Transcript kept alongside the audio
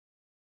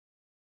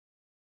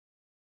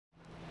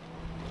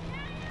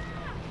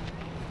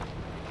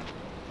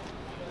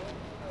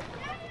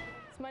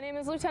My name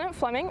is Lieutenant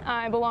Fleming.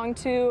 I belong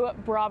to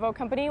Bravo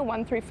Company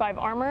 135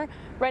 Armor.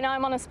 Right now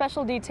I'm on a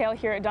special detail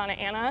here at Dona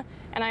Ana,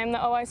 and I am the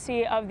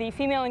OIC of the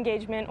Female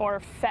Engagement, or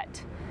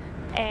FET.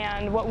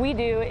 And what we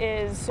do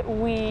is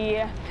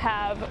we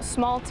have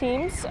small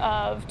teams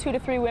of 2 to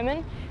 3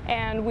 women,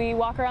 and we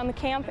walk around the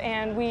camp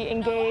and we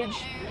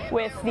engage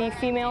with the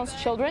females,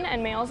 children,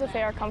 and males if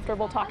they are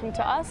comfortable talking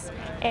to us,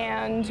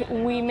 and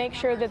we make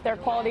sure that their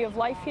quality of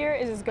life here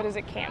is as good as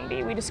it can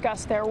be. We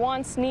discuss their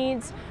wants,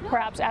 needs,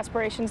 perhaps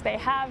aspirations they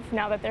have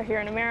now that they're here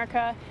in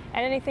America,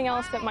 and anything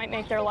else that might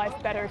make their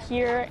life better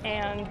here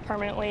and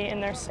permanently in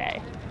their stay.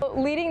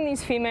 Leading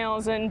these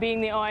females and being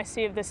the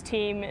OIC of this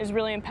team is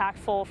really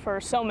impactful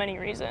for so many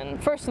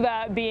reasons. First of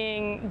that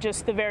being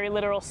just the very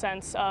literal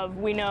sense of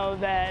we know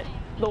that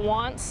the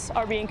wants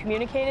are being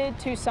communicated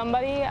to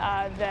somebody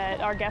that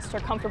our guests are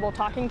comfortable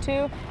talking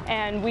to,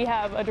 and we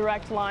have a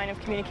direct line of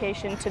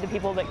communication to the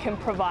people that can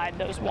provide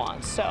those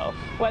wants. So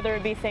whether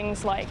it be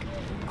things like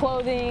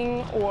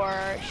clothing or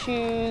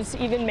shoes,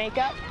 even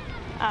makeup,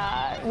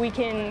 we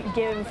can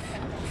give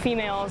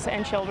females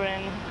and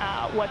children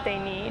what they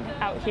need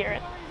out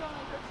here.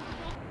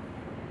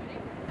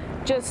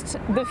 Just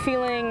the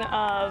feeling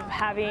of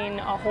having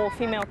a whole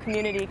female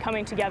community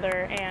coming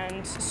together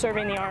and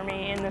serving the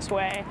Army in this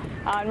way,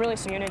 and really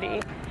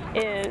community,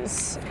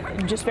 is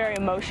just very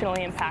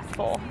emotionally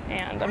impactful,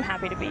 and I'm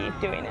happy to be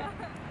doing it.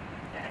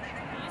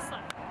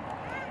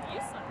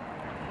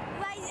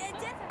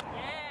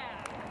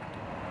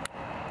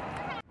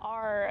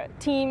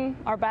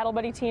 Our Battle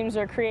Buddy teams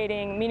are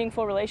creating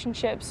meaningful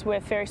relationships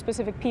with very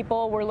specific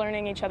people. We're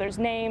learning each other's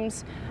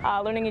names,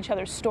 learning each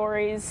other's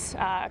stories,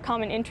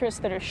 common interests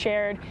that are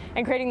shared,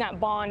 and creating that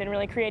bond and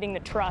really creating the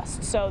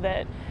trust so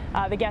that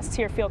the guests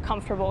here feel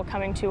comfortable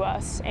coming to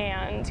us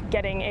and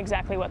getting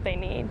exactly what they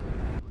need.